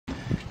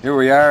Here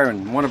we are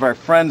in one of our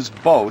friend's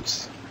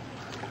boats,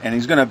 and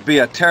he's going to be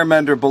a tear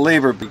mender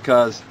believer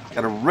because he's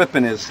got a rip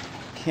in his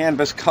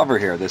canvas cover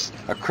here, this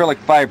acrylic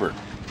fiber,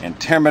 and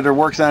tear mender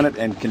works on it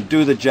and can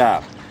do the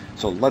job.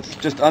 So let's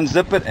just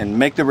unzip it and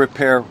make the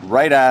repair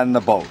right on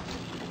the boat.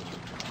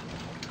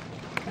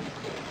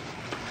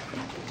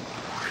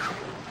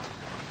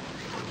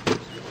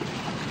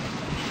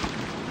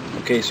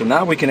 Okay, so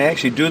now we can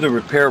actually do the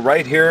repair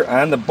right here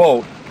on the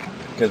boat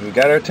because we've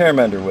got our tear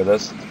mender with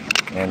us,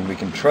 and we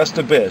can trust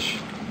the Bish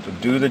to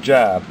do the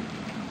job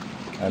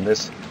on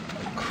this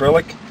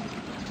acrylic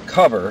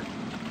cover.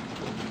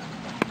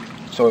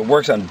 So it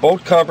works on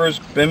boat covers,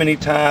 Bimini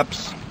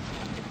tops,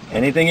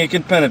 anything it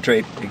can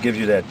penetrate. It gives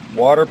you that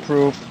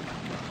waterproof,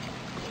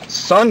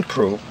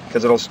 sunproof,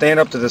 because it'll stand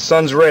up to the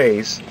sun's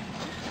rays.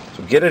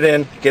 So get it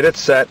in, get it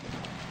set,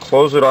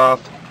 close it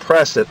off,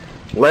 press it,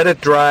 let it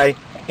dry,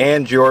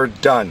 and you're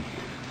done.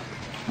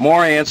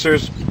 More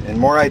answers and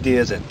more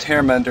ideas at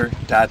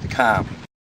tearmender.com.